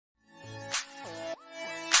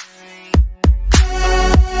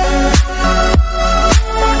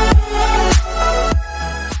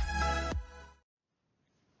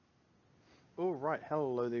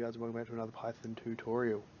Hello there guys, and welcome back to another Python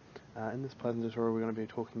tutorial. In this Python tutorial we're going to be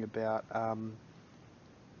talking about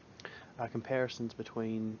comparisons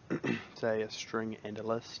between say a string and a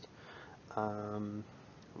list,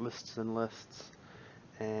 lists and lists,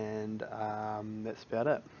 and that's about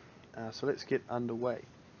it. So let's get underway.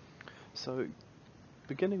 So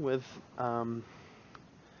beginning with what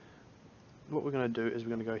we're going to do is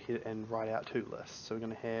we're going to go ahead and write out two lists. So we're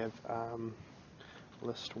going to have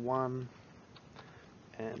list 1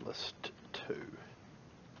 and list 2.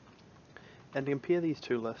 And to compare these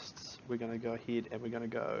two lists, we're going to go ahead and we're going to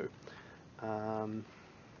go we're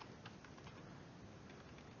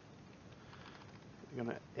going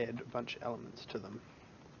to add a bunch of elements to them.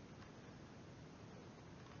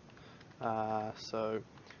 So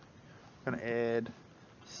we're going to add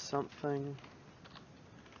something,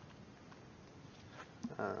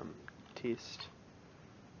 test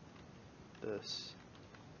this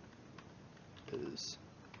is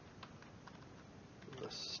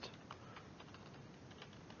list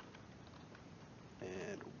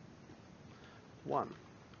and 1.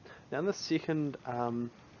 Now in the second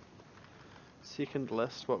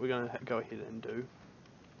list, what we're going to go ahead and do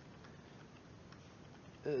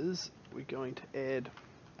is we're going to add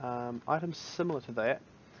items similar to that.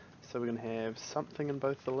 So we're going to have something in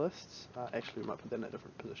both the lists. Actually, we might put that in a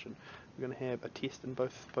different position. We're going to have a test in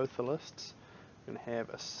both the lists. We're going to have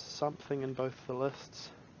a something in both the lists.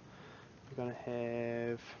 We're going to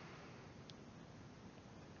have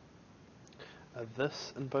a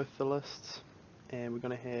this in both the lists, and we're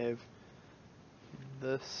going to have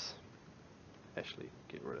this. Actually,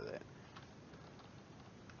 get rid of that.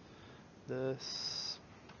 This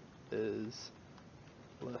is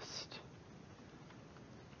list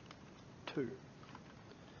 2.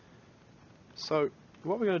 So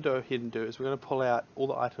what we're going to go ahead and do is we're going to pull out all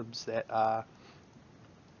the items that are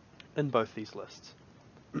in both these lists.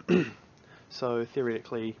 So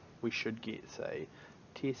theoretically we should get, say,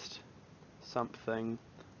 test something,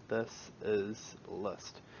 this is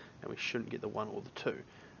list, and we shouldn't get the 1 or the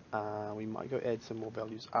 2. We might go add some more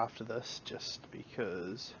values after this just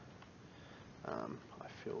because I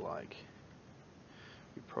feel like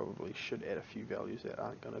we probably should add a few values that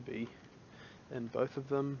aren't going to be in both of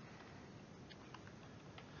them.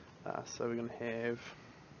 So we're going to have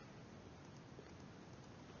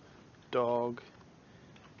dog,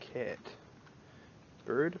 cat,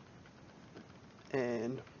 bird,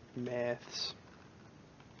 and maths,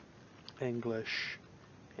 English,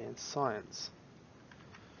 and science.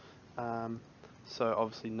 So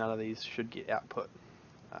obviously none of these should get output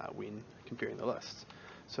when comparing the lists.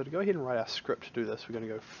 So to go ahead and write our script to do this, we're going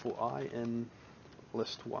to go for I in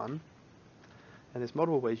list 1. And there's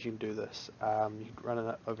multiple ways you can do this. You can run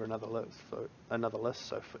it over another list.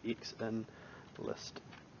 So for x in list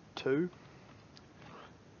 2,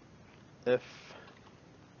 if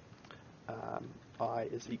I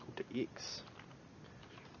is equal to x,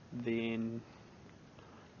 then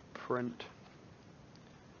print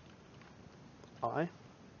I. And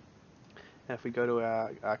if we go to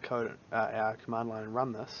our code, our command line and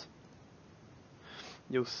run this,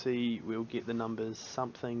 you'll see we'll get the numbers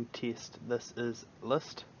something, test, this is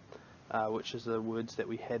list, which is the words that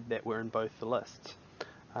we had that were in both the lists.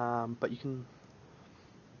 But you can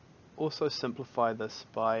also simplify this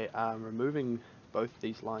by removing both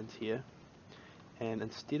these lines here, and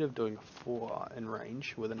instead of doing a for in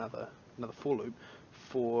range with another for loop,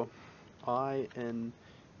 for I in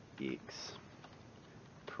x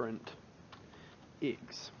print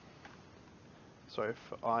x. Sorry,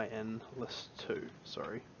 for I in list 2,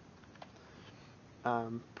 sorry,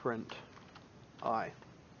 print I.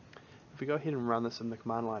 If we go ahead and run this in the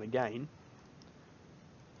command line again,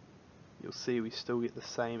 you'll see we still get the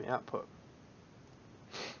same output.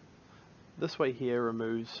 This way here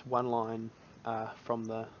removes one line from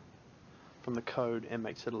the code and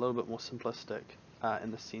makes it a little bit more simplistic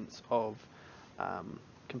in the sense of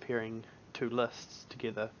comparing two lists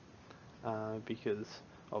together, because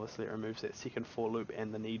obviously it removes that second for loop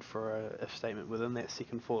and the need for a if statement within that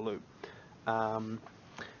second for loop, and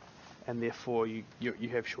therefore you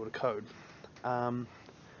have shorter code.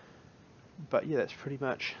 But yeah, that's pretty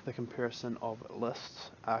much the comparison of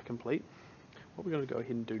lists complete. What we're going to go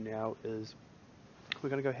ahead and do now is we're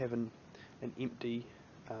going to go have an empty.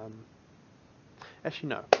 Actually,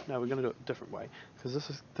 no, we're going to do it a different way, because this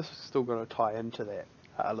is still going to tie into that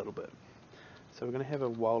a little bit. So we're going to have a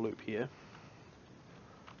while loop here.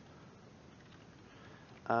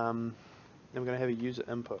 Then we're going to have a user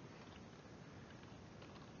input.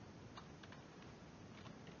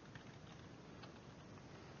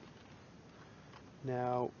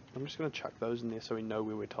 Now I'm just going to chuck those in there so we know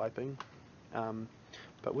where we're typing.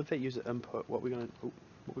 But with that user input, what we're going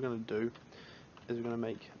to do is we're going to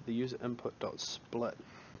make the user input dot split,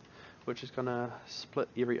 which is going to split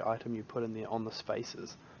every item you put in there on the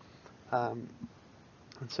spaces. And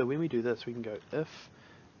so when we do this, we can go if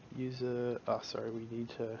user, we need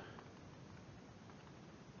to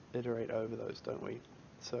iterate over those, don't we?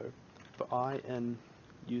 So for I in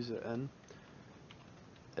user in,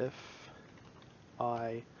 if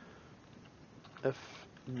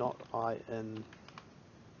not I in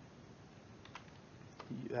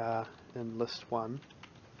list 1,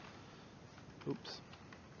 oops,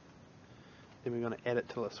 then we're going to add it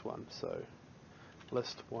to list 1, so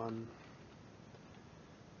list 1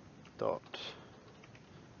 dot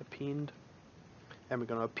append, and we're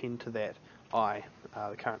going to append to that I,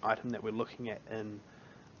 the current item that we're looking at in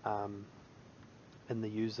the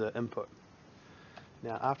user input.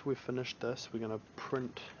 Now after we've finished this, we're going to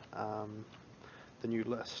print the new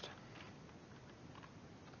list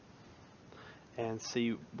and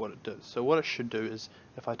see what it does. So what it should do is,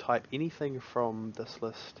 if I type anything from this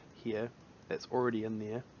list here that's already in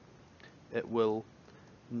there, it will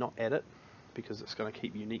not add it because it's going to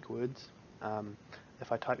keep unique words.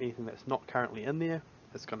 If I type anything that's not currently in there,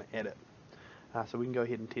 it's going to add it. So we can go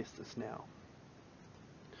ahead and test this now.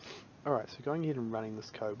 Alright, so going ahead and running this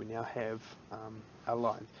code, we now have our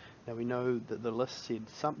line. Now we know that the list said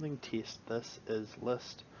something test, this is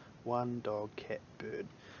list 1 dog cat bird.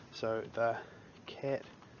 So the cat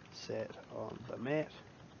sat on the mat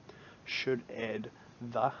should add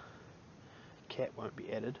the, cat won't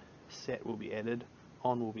be added, sat will be added,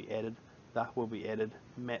 on will be added, the will be added,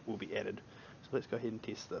 mat will be added. So let's go ahead and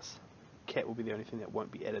test this. Cat will be the only thing that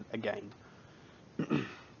won't be added again.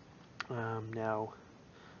 Now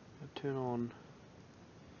turn on,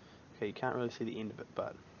 okay, you can't really see the end of it,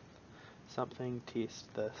 but something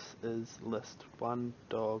test, this is list 1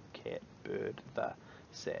 dog cat bird the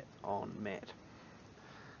sat on mat.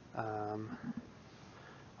 I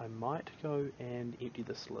might go and empty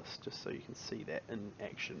this list just so you can see that in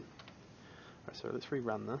action. Right, so let's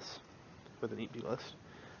rerun this with an empty list.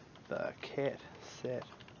 The cat sat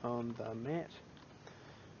on the mat,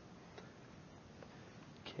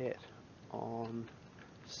 cat on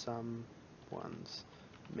someone's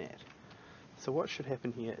mat. So what should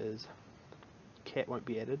happen here is cat won't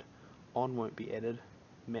be added, on won't be added,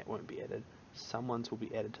 mat won't be added, someone's will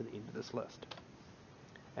be added to the end of this list.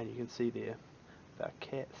 And you can see there, the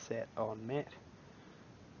cat sat on mat,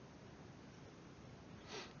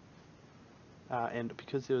 and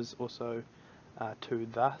because there was also two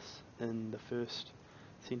thus in the first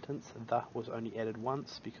sentence, the was only added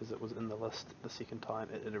once because it was in the list the second time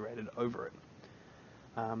it iterated over it.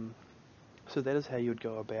 So that is how you would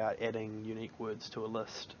go about adding unique words to a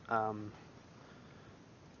list,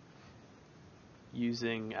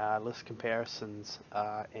 using list comparisons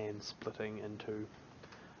and splitting into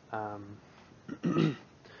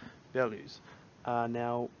values.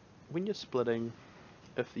 Now, when you're splitting,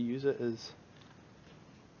 if the user is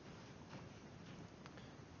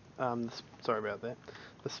sorry about that,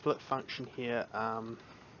 the split function here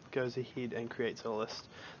goes ahead and creates a list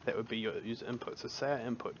that would be your user input. So say I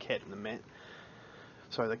input cat in the mat,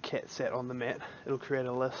 sorry, the cat sat on the mat, it'll create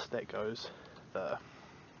a list that goes the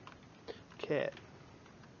cat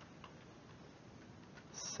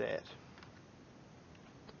sat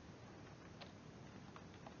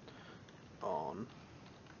on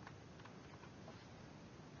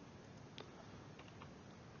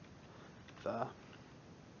the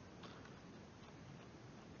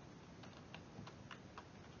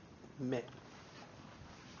mat,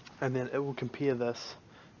 and then it will compare this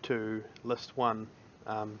to list 1,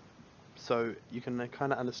 so you can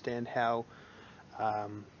kind of understand how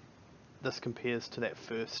this compares to that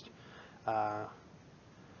first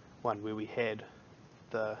one where we had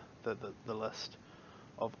the list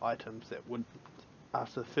of items that would,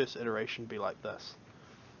 after the first iteration, be like this.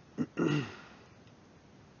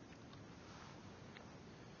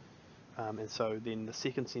 And so then the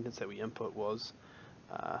second sentence that we input was,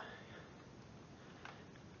 hold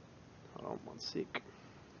on one sec.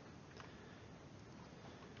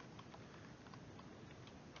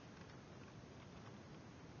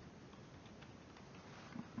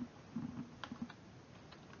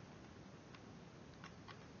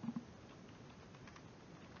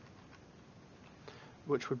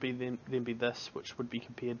 Which would be then be this, which would be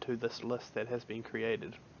compared to this list that has been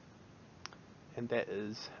created, and that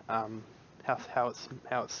is how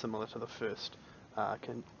it's similar to the first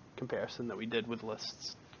comparison that we did with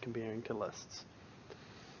lists, comparing to lists.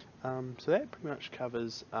 So that pretty much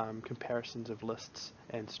covers comparisons of lists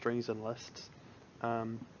and strings and lists.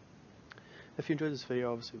 If you enjoyed this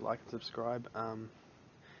video, obviously like and subscribe.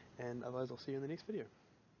 and otherwise I'll see you in the next video.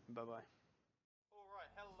 Bye bye.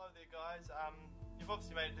 Alright, hello there guys. You've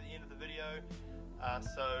obviously made it to the end of the video,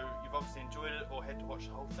 so you've obviously enjoyed it or had to watch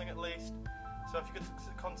the whole thing at least. So if you could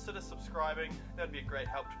consider subscribing, that would be a great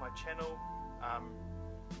help to my channel.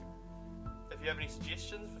 If you have any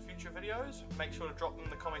suggestions for future videos, make sure to drop them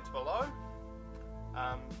in the comments below.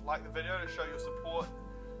 Like the video to show your support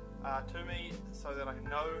to me so that I can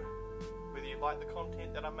know whether you like the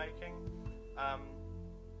content that I'm making.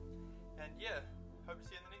 And yeah, hope to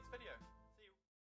see you